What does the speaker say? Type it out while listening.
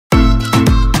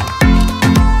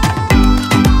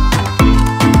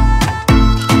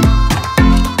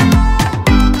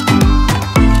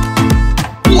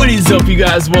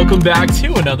guys, welcome back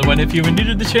to another one. If you are new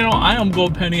to the channel, I am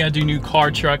Gold Penny. I do new car,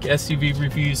 truck, SUV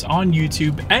reviews on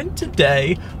YouTube, and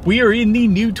today we are in the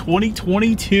new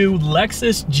 2022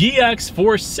 Lexus GX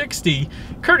 460,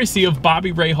 courtesy of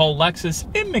Bobby Ray Hall Lexus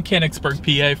in Mechanicsburg,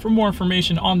 PA. For more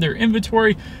information on their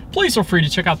inventory, please feel free to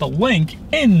check out the link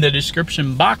in the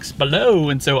description box below.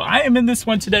 And so I am in this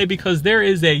one today because there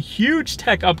is a huge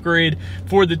tech upgrade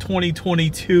for the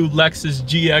 2022 Lexus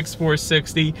GX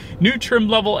 460, new trim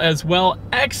level as well,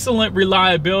 excellent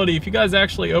reliability. If you guys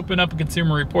actually open up a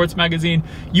Consumer Reports magazine,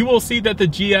 you will see that the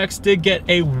GX did get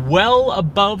a well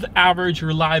above average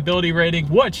reliability rating,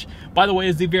 which by the way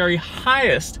is the very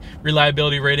highest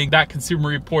reliability rating that Consumer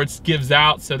Reports gives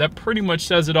out. So that pretty much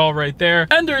says it all right there.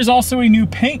 And there's also a new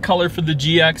paint color for the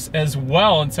GX as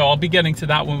well, and so I'll be getting to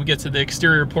that when we get to the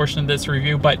exterior portion of this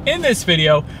review. But in this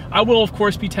video, I will of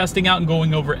course be testing out and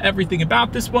going over everything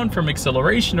about this one, from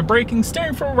acceleration to braking,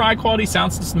 steering feel, ride quality,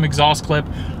 sound system, exhaust clip,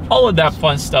 all of that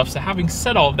fun stuff. So having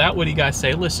said all of that, what do you guys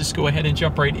say? Let's just go ahead and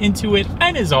jump right into it.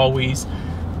 And as always,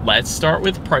 let's start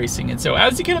with pricing. And so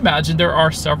as you can imagine, there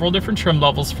are several different trim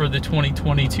levels for the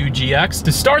 2022 GX.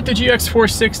 To start, the GX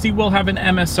 460 will have an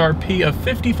MSRP of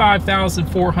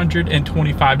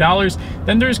 $55,425.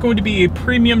 Then there's going to be a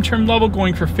premium trim level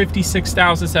going for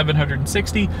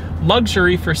 $56,760,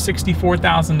 luxury for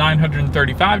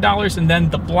 $64,935, and then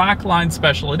the Black Line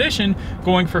Special Edition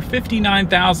going for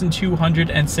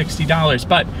 $59,260.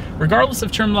 But regardless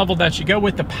of trim level that you go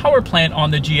with, the power plant on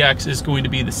the GX is going to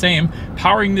be the same.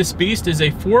 Powering this beast is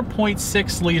a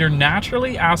 4.6 liter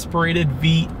naturally aspirated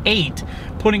V8,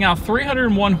 putting out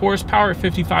 301 horsepower at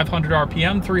 5,500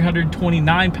 RPM,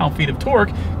 329 pound-feet of torque,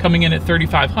 coming in at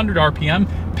 3,500 RPM.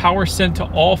 Power sent to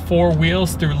all four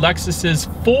wheels through Lexus's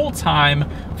full-time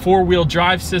four-wheel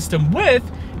drive system with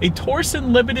a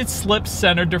Torsen limited slip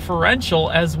center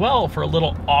differential as well for a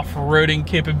little off-roading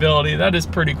capability. That is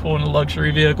pretty cool in a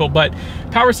luxury vehicle. But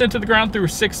power sent to the ground through a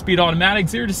 6-speed automatic,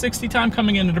 0 to 60 time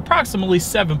coming in at approximately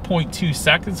 7.2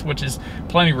 seconds, which is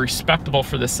plenty respectable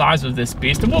for the size of this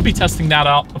beast. And we'll be testing that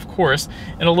out, of course,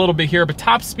 in a little bit here. But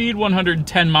top speed,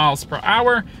 110 miles per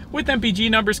hour, with MPG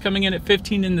numbers coming in at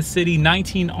 15 in the city,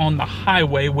 19 on the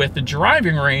highway, with a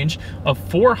driving range of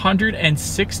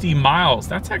 460 miles.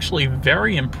 That's actually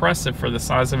very impressive for the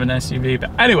size of an SUV.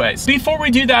 But anyways, before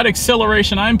we do that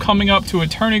acceleration, I'm coming up to a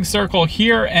turning circle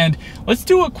here, and let's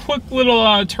do a quick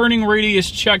little turning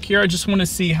radius check here. I just want to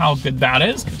see how good that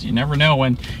is, because you never know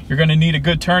when you're going to need a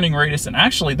good turning radius. And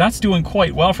actually, that's doing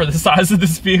quite well for the size of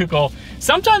this vehicle.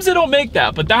 Sometimes it don't make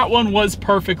that, but that one was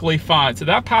perfectly fine. So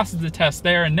that passes the test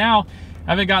there. And now,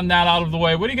 having gotten that out of the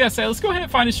way, what do you guys say? Let's go ahead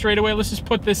and find a straightaway. Let's just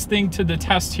put this thing to the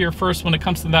test here first when it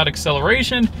comes to that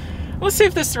acceleration. Let's see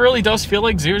if this really does feel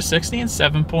like 0 to 60 in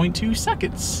 7.2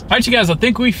 seconds. All right, you guys, I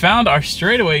think we found our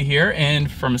straightaway here,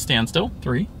 and from a standstill,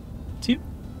 3, 2,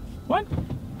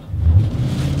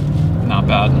 1. Not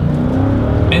bad.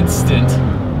 Instant.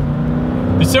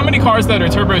 There's so many cars that are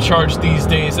turbocharged these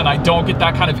days, and I don't get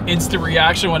that kind of instant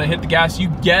reaction when I hit the gas. You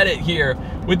get it here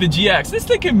with the GX. This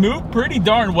thing can move pretty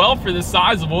darn well for the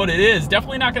size of what it is.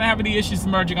 Definitely not going to have any issues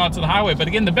emerging onto the highway. But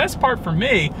again, the best part for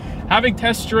me, having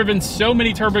test driven so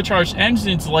many turbocharged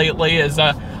engines lately, is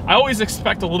I always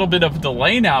expect a little bit of a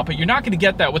delay now, but you're not going to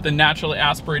get that with a naturally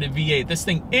aspirated V8. This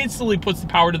thing instantly puts the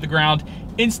power to the ground,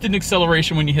 instant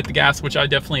acceleration when you hit the gas, which I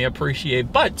definitely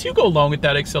appreciate. But to go along with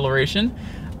that acceleration,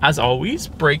 as always,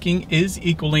 braking is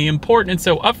equally important. And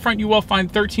so up front, you will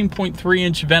find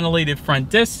 13.3-inch ventilated front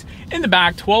discs. In the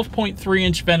back,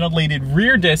 12.3-inch ventilated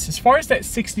rear discs. As far as that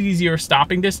 60 to 0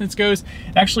 stopping distance goes,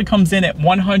 it actually comes in at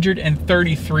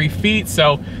 133 feet.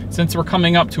 So since we're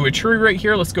coming up to a tree right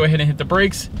here, let's go ahead and hit the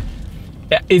brakes.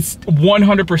 It's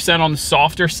 100% on the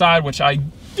softer side, which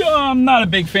I'm not a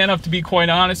big fan of, to be quite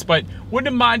honest, but wouldn't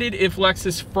have minded if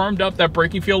Lexus firmed up that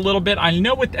braking feel a little bit. I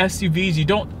know with SUVs, you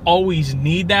don't always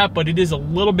need that, but it is a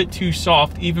little bit too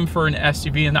soft even for an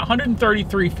SUV. And that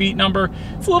 133 feet number,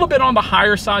 it's a little bit on the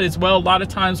higher side as well. A lot of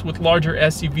times with larger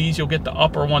SUVs, you'll get the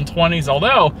upper 120s,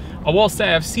 although I will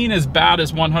say I've seen as bad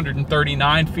as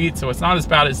 139 feet, so it's not as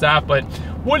bad as that, but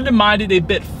wouldn't have minded a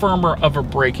bit firmer of a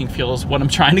braking feel is what I'm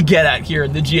trying to get at here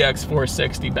in the GX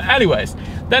 460. But anyways,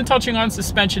 then touching on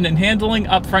suspension and handling,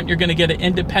 up front, you're going to get an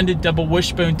independent double adjustable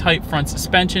wishbone type front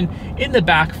suspension. In the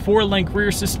back, 4-link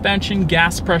rear suspension,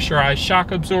 gas pressurized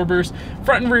shock absorbers,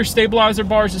 front and rear stabilizer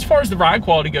bars. As far as the ride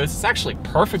quality goes, it's actually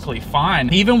perfectly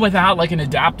fine. Even without like an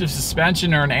adaptive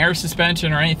suspension or an air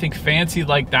suspension or anything fancy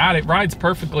like that, it rides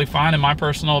perfectly fine in my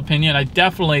personal opinion. I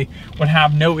definitely would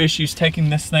have no issues taking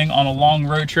this thing on a long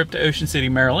road trip to Ocean City,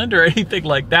 Maryland or anything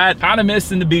like that. Kind of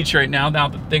missing the beach right now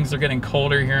that things are getting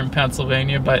colder here in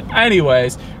Pennsylvania. But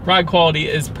anyways, ride quality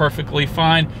is perfectly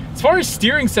fine. As far as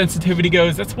steering sensitivity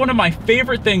goes, that's one of my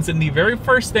favorite things, and the very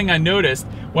first thing I noticed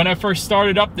when I first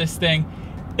started up this thing,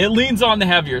 it leans on the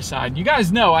heavier side. You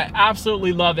guys know I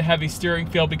absolutely love the heavy steering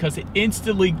feel because it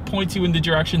instantly points you in the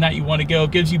direction that you want to go.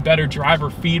 It gives you better driver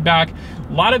feedback.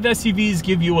 A lot of SUVs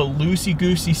give you a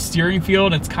loosey-goosey steering feel,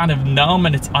 and it's kind of numb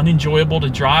and it's unenjoyable to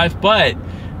drive, but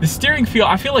the steering feel,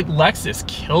 I feel like Lexus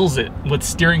kills it with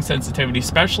steering sensitivity,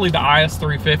 especially the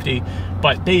IS350,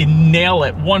 but they nail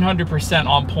it 100%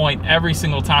 on point every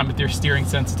single time with their steering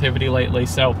sensitivity lately.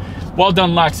 So well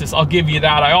done, Lexus. I'll give you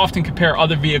that. I often compare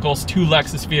other vehicles to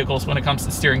Lexus vehicles when it comes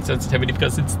to steering sensitivity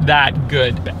because it's that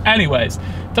good. But anyways,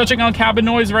 touching on cabin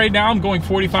noise right now, I'm going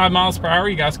 45 miles per hour.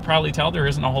 You guys can probably tell there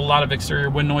isn't a whole lot of exterior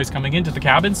wind noise coming into the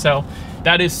cabin, so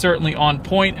that is certainly on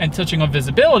point. And touching on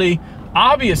visibility,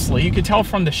 obviously, you can tell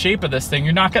from the shape of this thing,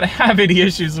 you're not going to have any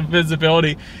issues with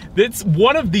visibility. It's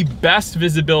one of the best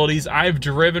visibilities I've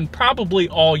driven probably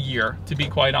all year, to be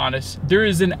quite honest. There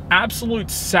is an absolute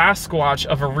Sasquatch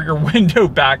of a rear window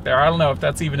back there. I don't know if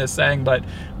that's even a saying, but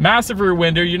massive rear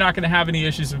window. You're not going to have any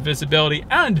issues with visibility.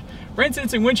 And rain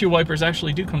sensing windshield wipers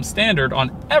actually do come standard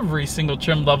on every single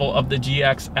trim level of the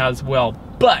GX as well.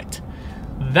 But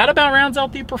that about rounds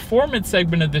out the performance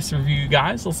segment of this review,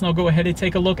 guys. Let's now go ahead and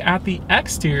take a look at the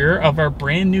exterior of our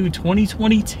brand new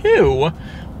 2022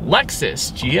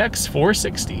 Lexus GX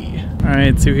 460. All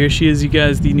right, so here she is, you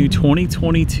guys, the new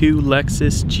 2022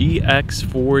 Lexus GX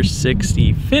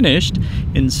 460, finished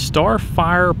in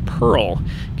Starfire Pearl.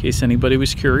 In case anybody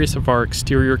was curious of our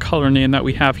exterior color name that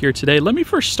we have here today, let me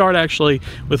first start actually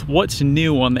with what's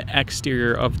new on the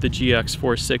exterior of the GX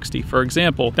 460. For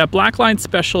example, that Blackline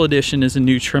Special Edition is a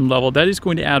new trim level. That is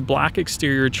going to add black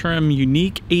exterior trim,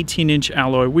 unique 18-inch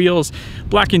alloy wheels,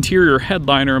 black interior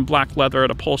headliner, and black leather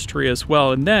upholstery as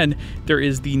well. And then there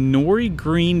is the Nori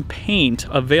Green paint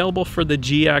available for the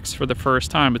GX for the first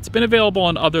time. It's been available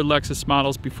on other Lexus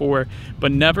models before,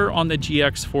 but never on the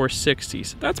GX 460.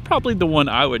 So that's probably the one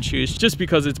I would choose just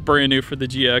because it's brand new for the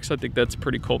GX. I think that's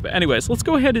pretty cool. But anyways, let's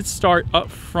go ahead and start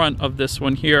up front of this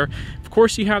one here. Of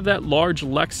course, you have that large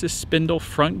Lexus spindle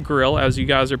front grille, as you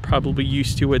guys are probably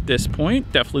used to at this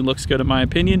point. Definitely looks good in my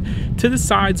opinion. To the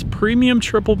sides, premium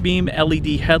triple beam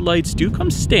LED headlights do come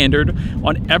standard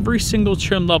on every single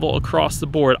trim level across the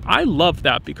board. I love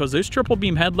that because those triple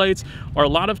beam headlights are a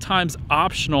lot of times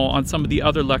optional on some of the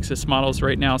other Lexus models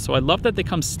right now. So I love that they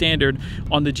come standard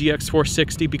on the GX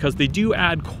 460 because they do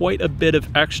add quite a bit of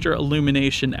extra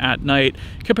illumination at night,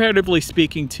 comparatively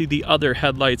speaking to the other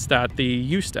headlights that they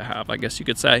used to have, I guess you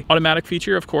could say. Automatic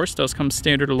feature, of course, does come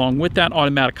standard along with that.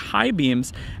 Automatic high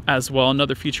beams as well.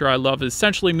 Another feature I love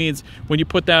essentially means when you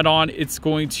put that on, it's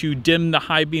going to dim the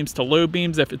high beams to low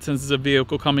beams if it senses a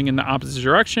vehicle coming in the opposite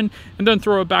direction, and then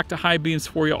throw it back to high beams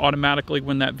for you automatically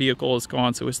when that vehicle is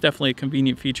gone. So it's definitely a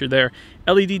convenient feature there.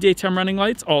 LED daytime running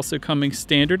lights also coming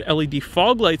standard. LED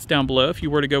fog lights down below if you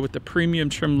were to go with the premium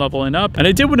trim level and up. And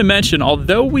I did want to mention,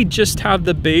 although we just have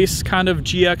the base kind of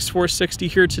GX 460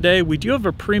 here today, we do have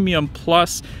a premium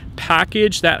plus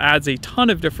package that adds a ton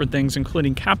of different things,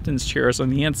 including captain's chairs on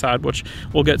the inside, which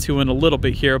we'll get to in a little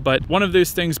bit here. But one of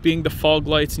those things being the fog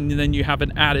lights, and then you have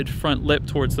an added front lip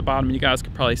towards the bottom. You guys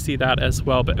could probably see that as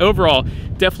well. But overall,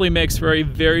 definitely makes for a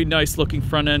very nice looking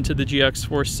front end to the GX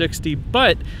 460.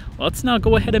 But let's now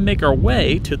go ahead and make our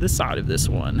way to the side of this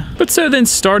one. But so then,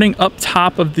 starting up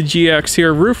top of the GX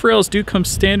here, roof rails do come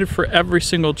standard for every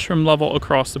single trim level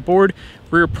across the board.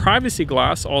 Rear privacy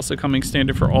glass also coming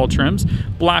standard for all trims.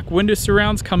 Black window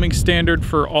surrounds coming standard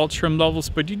for all trim levels,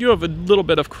 but you do have a little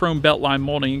bit of chrome beltline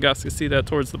molding. You guys can see that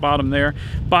towards the bottom there.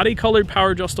 Body colored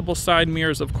power adjustable side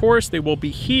mirrors, of course. They will be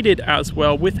heated as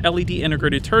well with LED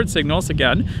integrated turn signals,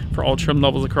 again, for all trim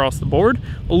levels across the board.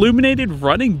 Illuminated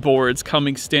running boards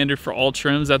coming standard for all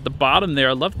trims at the bottom there.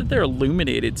 I love that they're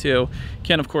illuminated too.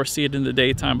 Can't, of course, see it in the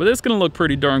daytime, but it's going to look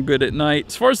pretty darn good at night.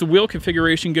 As far as the wheel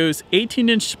configuration goes,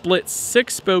 18-inch split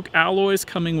 6-spoke alloys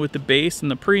coming with the base and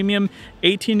the premium,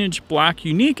 18-inch black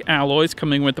unique alloys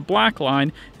coming with the black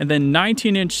line, and then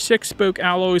 19-inch 6-spoke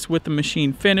alloys with the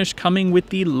machine finish coming with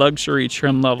the luxury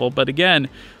trim level. But again,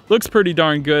 looks pretty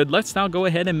darn good. Let's now go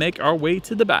ahead and make our way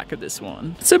to the back of this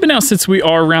one. So but now, since we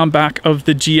are around back of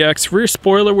the GX, rear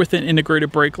spoiler with an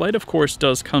integrated brake light, of course,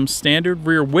 does come standard.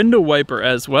 Rear window wiper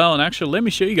as well. And actually, let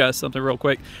me show you guys something real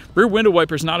quick. Rear window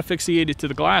wiper is not asphyxiated to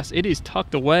the glass. It is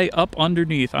tucked away up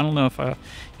underneath. I don't know if you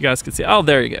guys can see. Oh,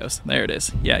 there he goes. There it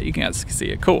is. Yeah, you guys can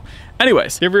see it. Cool.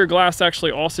 Anyways, the rear glass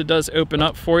actually also does open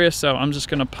up for you. So I'm just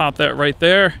going to pop that right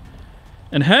there.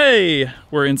 And hey,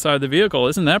 we're inside the vehicle.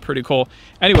 Isn't that pretty cool?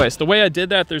 Anyways, the way I did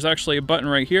that, there's actually a button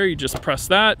right here. You just press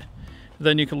that,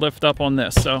 then you can lift up on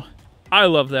this. So I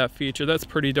love that feature. That's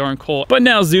pretty darn cool. But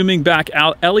now zooming back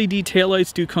out, LED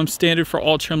taillights do come standard for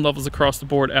all trim levels across the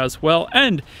board as well.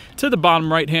 And to the bottom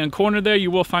right-hand corner there,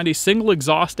 you will find a single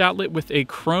exhaust outlet with a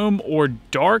chrome or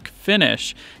dark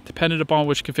finish, depending upon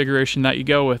which configuration that you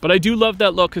go with. But I do love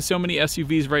that look because so many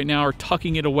SUVs right now are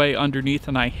tucking it away underneath,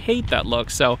 and I hate that look.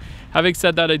 So having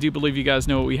said that, I do believe you guys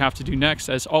know what we have to do next.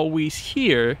 As always,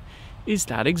 here is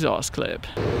that exhaust clip.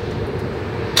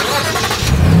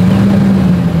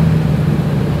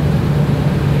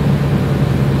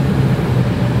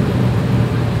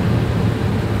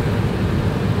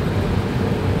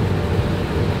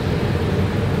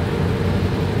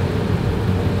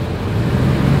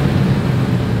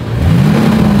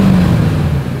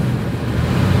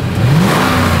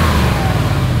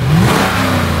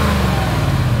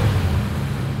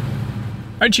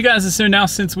 All right, you guys, so now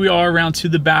since we are around to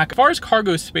the back, as far as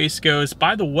cargo space goes,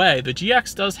 by the way, the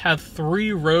GX does have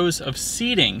 3 rows of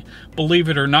seating, believe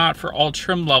it or not, for all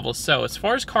trim levels. So as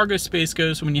far as cargo space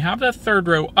goes, when you have that 3rd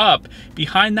row up,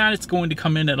 behind that it's going to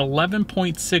come in at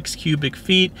 11.6 cubic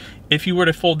feet. If you were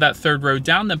to fold that 3rd row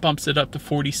down, that bumps it up to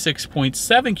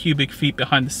 46.7 cubic feet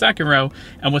behind the 2nd row.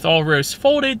 And with all rows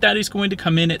folded, that is going to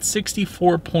come in at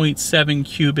 64.7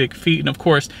 cubic feet. And of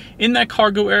course, in that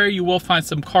cargo area, you will find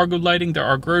some cargo lighting. There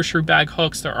are grocery bag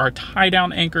hooks. There are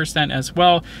tie-down anchors then as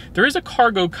well. There is a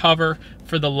cargo cover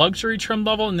for the luxury trim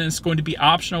level, and then it's going to be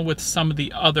optional with some of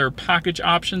the other package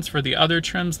options for the other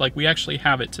trims, like we actually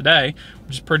have it today,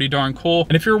 which is pretty darn cool.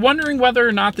 And if you're wondering whether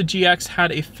or not the GX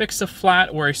had a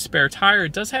fix-a-flat or a spare tire,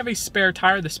 it does have a spare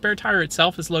tire. The spare tire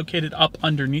itself is located up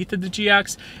underneath of the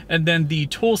GX, and then the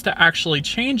tools to actually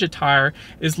change a tire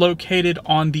is located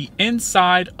on the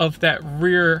inside of that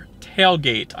rear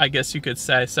tailgate, I guess you could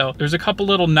say. So there's a couple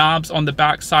little knobs on the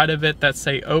back side of it that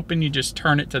say open. You just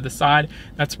turn it to the side.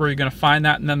 That's where you're going to find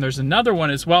that. And then there's another one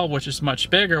as well, which is much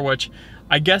bigger, which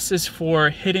I guess is for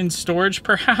hidden storage,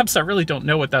 perhaps. I really don't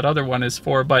know what that other one is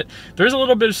for, but there's a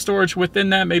little bit of storage within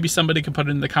that. Maybe somebody can put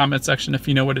it in the comment section if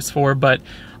you know what it's for, but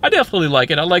I definitely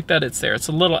like it. I like that it's there. It's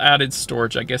a little added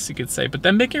storage, I guess you could say. But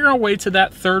then making our way to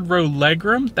that 3rd row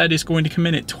legroom, that is going to come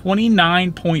in at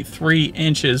 29.3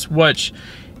 inches, which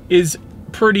is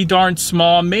pretty darn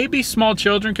small. Maybe small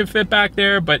children could fit back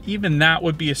there, but even that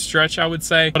would be a stretch, I would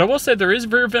say. But I will say there is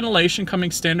rear ventilation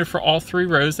coming standard for all 3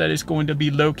 rows. That is going to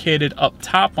be located up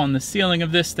top on the ceiling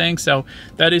of this thing, so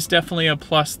that is definitely a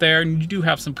plus there. And you do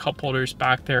have some cup holders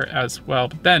back there as well.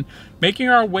 But then making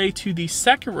our way to the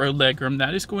 2nd row legroom,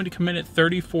 that is going to come in at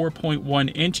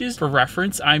 34.1 inches. For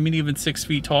reference, I'm even 6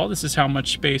 feet tall. This is how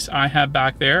much space I have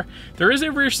back there. There is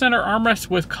a rear center armrest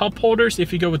with cup holders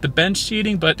if you go with the bench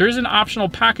seating, but there's an optional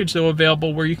package though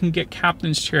available where you can get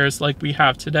captain's chairs like we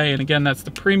have today. And again, that's the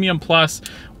Premium Plus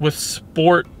with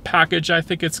Sport package, I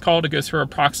think it's called. It goes for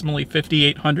approximately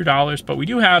 $5,800, but we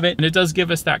do have it, and it does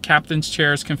give us that captain's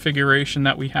chairs configuration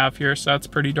that we have here, so that's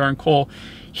pretty darn cool.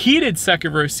 Heated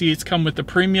 2nd row seats come with the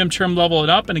premium trim level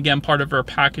and up, and again, part of our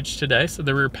package today, so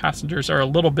the rear passengers are a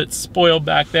little bit spoiled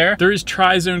back there. There is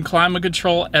tri-zone climate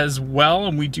control as well,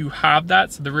 and we do have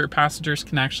that, so the rear passengers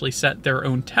can actually set their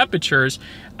own temperatures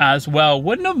as well.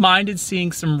 Wouldn't have minded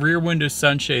seeing some rear window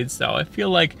sunshades though. I feel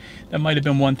like that might have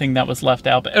been one thing that was left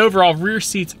out, but overall, rear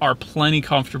seats are plenty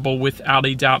comfortable without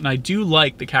a doubt, and I do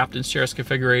like the captain's chairs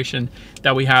configuration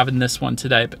that we have in this one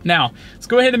today. But now, let's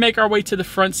go ahead and make our way to the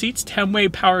front seats. 10-way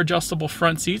power adjustable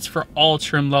front seats for all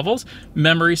trim levels.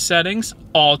 Memory settings,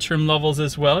 all trim levels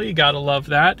as well. You gotta love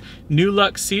that. New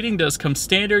Lux seating does come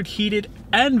standard. Heated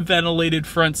and ventilated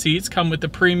front seats come with the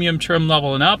premium trim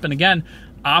level and up, and again,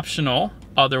 optional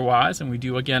otherwise, and we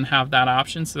do again have that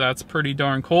option, so that's pretty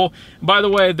darn cool. By the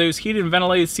way, those heated and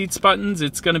ventilated seats buttons,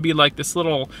 it's going to be like this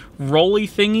little rolly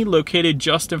thingy located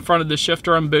just in front of the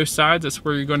shifter on both sides. That's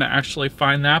where you're going to actually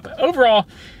find that. But overall,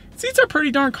 seats are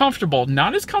pretty darn comfortable.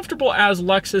 Not as comfortable as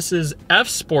Lexus's F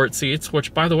Sport seats,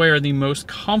 which by the way are the most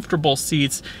comfortable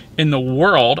seats in the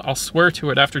world. I'll swear to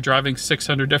it after driving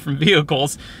 600 different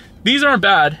vehicles. These aren't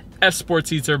bad. F Sport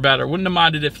seats are better. Wouldn't have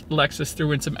minded if Lexus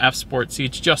threw in some F Sport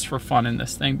seats just for fun in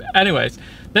this thing. But anyways,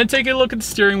 Then take a look at the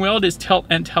steering wheel. It is tilt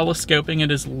and telescoping.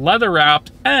 It is leather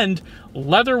wrapped and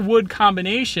leather wood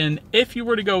combination if you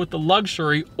were to go with the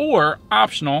luxury, or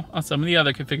optional on some of the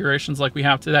other configurations like we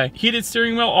have today. Heated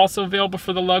steering wheel also available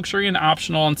for the luxury and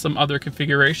optional on some other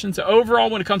configurations. So overall,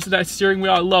 when it comes to that steering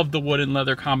wheel, I love the wood and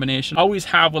leather combination. Always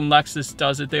have when Lexus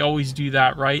does it. They always do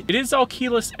that right. It is all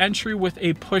keyless entry with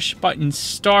a push button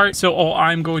start. So all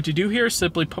I'm going to do here is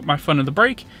simply put my foot on the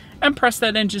brake and press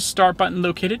that engine start button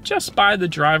located just by the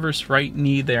driver's right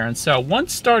knee there. And so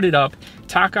once started up,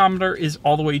 tachometer is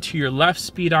all the way to your left,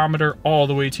 speedometer all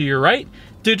the way to your right.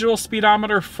 Digital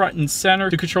speedometer front and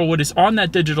center to control what is on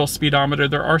that digital speedometer.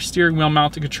 There are steering wheel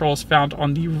mounted controls found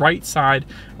on the right side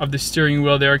of the steering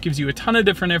wheel there. It gives you a ton of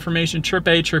different information, trip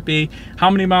A, trip B, how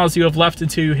many miles you have left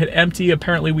until you hit empty.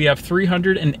 Apparently we have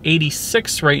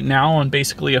 386 right now on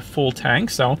basically a full tank,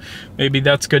 so maybe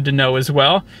that's good to know as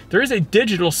well. There is a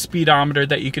digital speedometer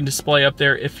that you can display up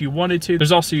there if you wanted to.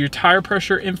 There's also your tire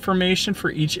pressure information for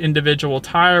each individual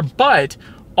tire, but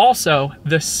also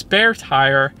the spare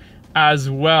tire as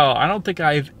well. I don't think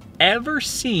I've ever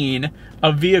seen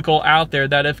a vehicle out there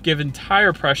that have given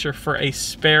tire pressure for a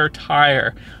spare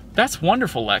tire. That's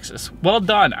wonderful, Lexus. Well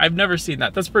done. I've never seen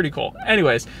that. That's pretty cool.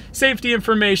 Anyways, safety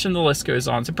information, the list goes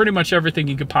on. So pretty much everything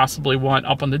you could possibly want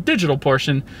up on the digital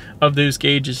portion of those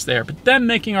gauges there. But then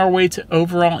making our way to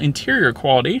overall interior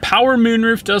quality. Power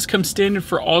moonroof does come standard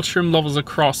for all trim levels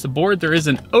across the board. There is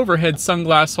an overhead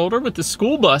sunglass holder with the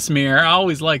school bus mirror. I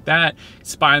always like that.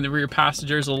 Spying the rear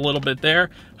passengers a little bit there.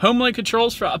 Home-link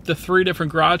controls for up to 3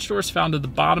 different garage doors found at the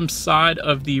bottom side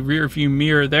of the rear view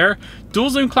mirror there. Dual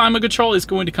zone climate control is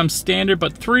going to come standard,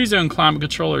 but 3-zone climate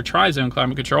control or tri-zone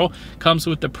climate control comes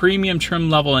with the premium trim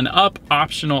level and up,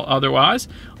 optional otherwise.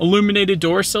 Illuminated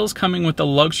door sills coming with the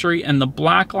luxury and the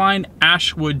black line.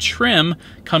 Ashwood trim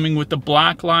coming with the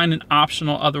black line and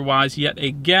optional otherwise yet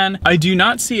again. I do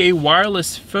not see a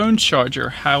wireless phone charger,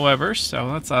 however,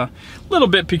 so that's a little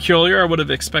bit peculiar. I would have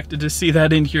expected to see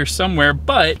that in here somewhere,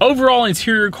 but overall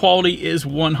interior quality is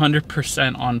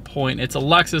 100% on point. It's a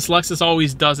Lexus. Lexus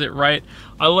always does it right.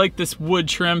 I like this wood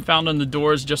trim found on the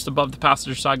doors just above the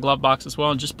passenger side glove box as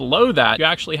well, and just below that you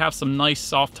actually have some nice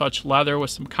soft touch leather with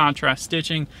some contrast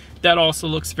stitching. That also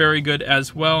looks very good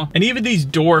as well. And even these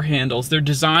door handles, they're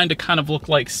designed to kind of look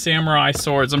like samurai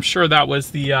swords. I'm sure that was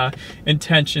the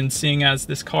intention, seeing as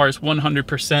this car is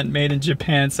 100% made in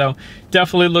Japan, so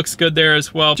definitely looks good there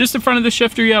as well. Just in front of the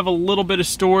shifter, you have a little bit of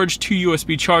storage, 2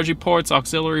 USB charging ports,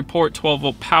 auxiliary port,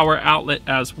 12-volt power outlet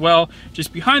as well.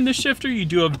 Just behind the shifter, you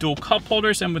do have dual cup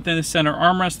holders, and within the center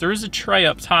armrest, there is a tray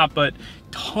up top, but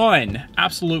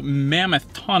absolute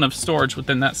mammoth ton of storage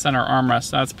within that center armrest.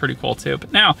 So that's pretty cool too.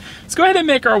 But now let's go ahead and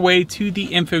make our way to the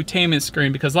infotainment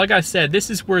screen, because like I said, this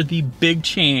is where the big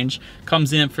change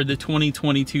comes in for the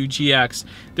 2022 GX.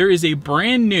 There is a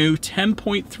brand new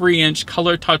 10.3-inch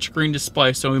color touchscreen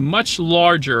display, so a much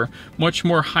larger, much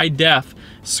more high def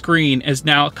screen is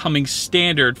now coming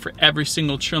standard for every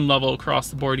single trim level across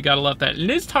the board. You gotta love that. And it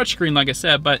is touchscreen, like I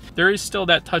said, but there is still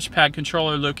that touchpad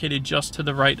controller located just to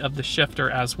the right of the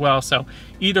shifter as well. So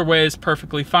either way is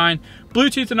perfectly fine.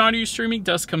 Bluetooth and audio streaming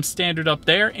does come standard up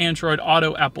there. Android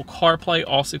Auto, Apple CarPlay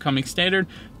also coming standard.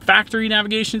 Factory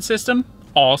navigation system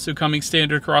also coming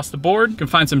standard across the board. You can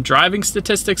find some driving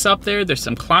statistics up there. There's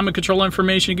some climate control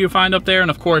information you can find up there,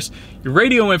 and of course your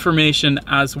radio information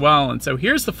as well. And so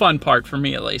here's the fun part for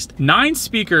me, at least. 9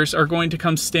 speakers are going to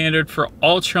come standard for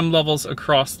all trim levels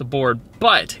across the board,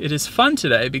 but it is fun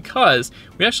today because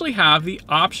we actually have the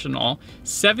optional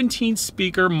 17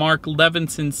 speaker Mark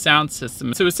Levinson sound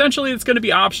system. So essentially it's going to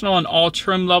be optional on all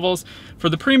trim levels. For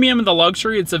the premium and the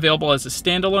luxury, it's available as a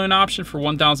standalone option for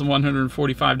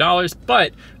 $1,145,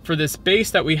 but for this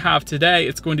base that we have today,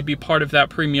 it's going to be part of that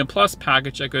Premium Plus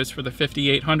package that goes for the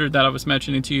 $5,800 that I was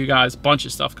mentioning to you guys. Bunch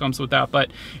of stuff comes with that,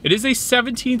 but it is a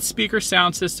 17 speaker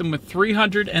sound system with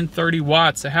 330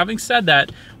 watts. So having said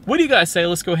that, what do you guys say?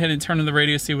 Let's go ahead and turn on the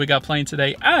radio, see what we got playing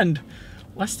today, and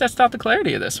let's test out the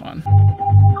clarity of this one.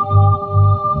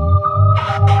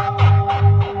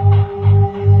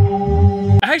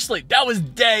 Actually, that was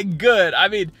dang good. I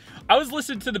mean, I was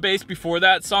listening to the bass before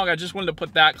that song. I just wanted to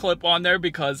put that clip on there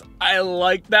because I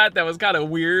liked that. That was kind of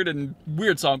weird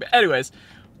song. But anyways,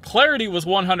 clarity was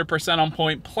 100% on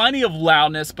point. Plenty of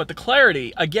loudness, but the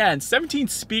clarity, again, 17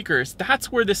 speakers,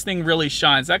 that's where this thing really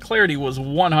shines. That clarity was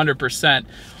 100%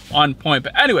 on point.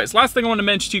 But anyways, last thing I want to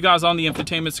mention to you guys on the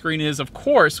infotainment screen is, of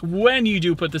course, when you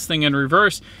do put this thing in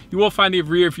reverse, you will find the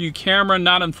rear view camera,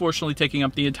 not unfortunately taking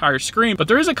up the entire screen, but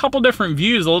there is a couple different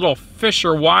views, a little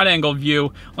Fisher wide angle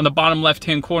view on the bottom left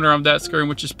hand corner of that screen,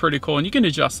 which is pretty cool, and you can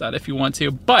adjust that if you want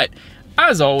to. But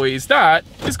as always, that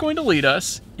is going to lead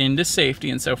us into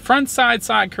safety. And so front side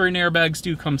curtain airbags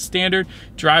do come standard,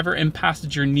 driver and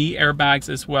passenger knee airbags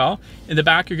as well. In the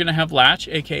back, you're gonna have latch,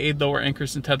 AKA lower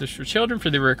anchors and tethers for children for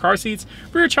the rear car seats,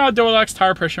 rear child door locks,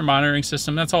 tire pressure monitoring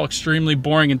system. That's all extremely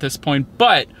boring at this point,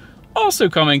 but also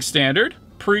coming standard,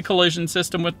 pre-collision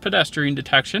system with pedestrian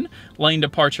detection, lane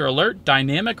departure alert,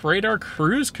 dynamic radar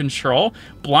cruise control,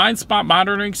 blind spot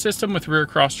monitoring system with rear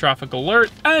cross traffic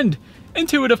alert, and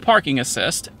intuitive parking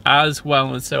assist as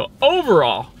well. And so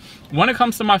overall, when it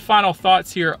comes to my final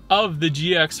thoughts here of the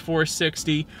GX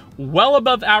 460, well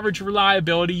above average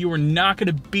reliability. You are not going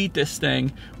to beat this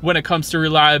thing when it comes to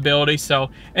reliability. So,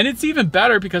 and it's even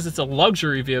better because it's a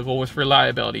luxury vehicle with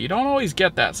reliability. You don't always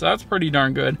get that, so that's pretty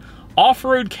darn good.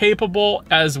 Off-road capable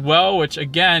as well, which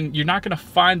again, you're not going to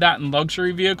find that in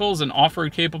luxury vehicles, an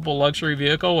off-road capable luxury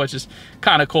vehicle, which is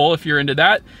kind of cool if you're into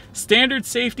that. Standard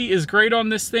safety is great on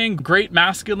this thing. Great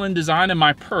masculine design in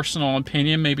my personal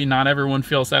opinion. Maybe not everyone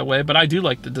feels that way, but I do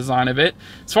like the design of it.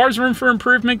 As far as room for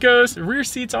improvement goes, the rear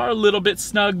seats are a little bit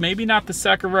snug. Maybe not the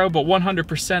second row, but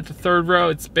 100% the third row.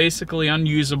 It's basically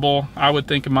unusable, I would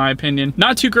think, in my opinion.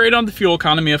 Not too great on the fuel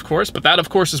economy, of course, but that, of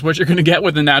course, is what you're going to get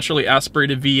with a naturally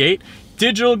aspirated V8.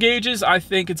 Digital gauges, I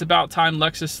think it's about time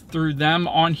Lexus threw them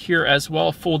on here as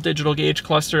well. Full digital gauge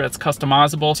cluster that's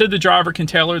customizable, so the driver can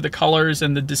tailor the colors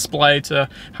and the display to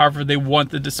however they want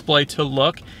the display to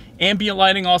look. Ambient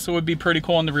lighting also would be pretty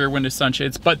cool on the rear window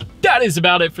sunshades. But that is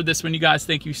about it for this one, you guys.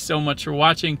 Thank you so much for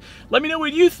watching. Let me know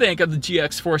what you think of the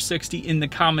GX 460 in the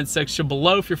comments section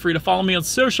below. Feel free to follow me on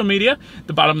social media at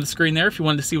the bottom of the screen there if you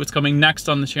wanted to see what's coming next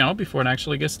on the channel before it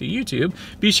actually gets to YouTube.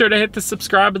 Be sure to hit the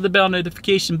subscribe and the bell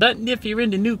notification button if you're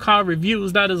into new car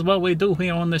reviews. That is what we do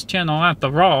here on this channel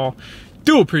after all.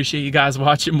 Do appreciate you guys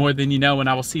watching more than you know, and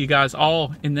I will see you guys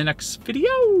all in the next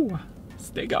video.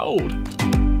 Stay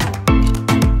gold.